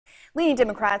Leading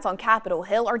Democrats on Capitol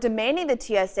Hill are demanding the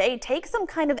TSA take some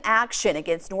kind of action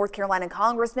against North Carolina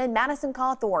Congressman Madison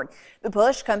Cawthorn. The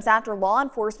push comes after law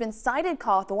enforcement cited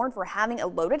Cawthorn for having a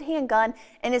loaded handgun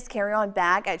in his carry-on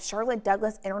bag at Charlotte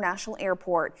Douglas International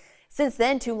Airport. Since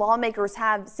then, two lawmakers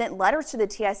have sent letters to the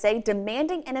TSA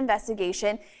demanding an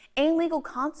investigation and legal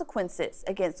consequences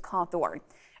against Cawthorn.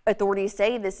 Authorities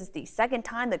say this is the second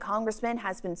time the congressman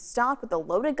has been stopped with a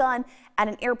loaded gun at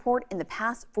an airport in the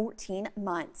past 14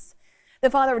 months. The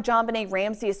father of JonBenet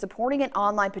Ramsey is supporting an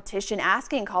online petition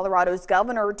asking Colorado's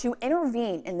governor to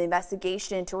intervene in the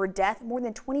investigation into her death more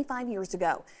than 25 years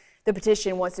ago. The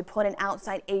petition wants to put an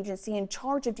outside agency in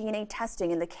charge of DNA testing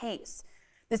in the case.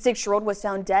 The 6-year-old was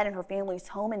found dead in her family's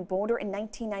home in Boulder in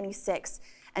 1996.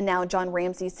 And now John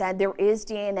Ramsey said there is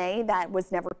DNA that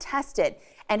was never tested,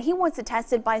 and he wants it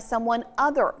tested by someone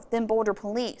other than Boulder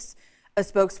police. A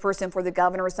spokesperson for the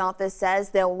governor's office says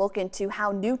they'll look into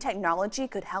how new technology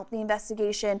could help the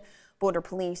investigation. Boulder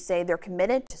police say they're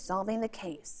committed to solving the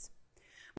case.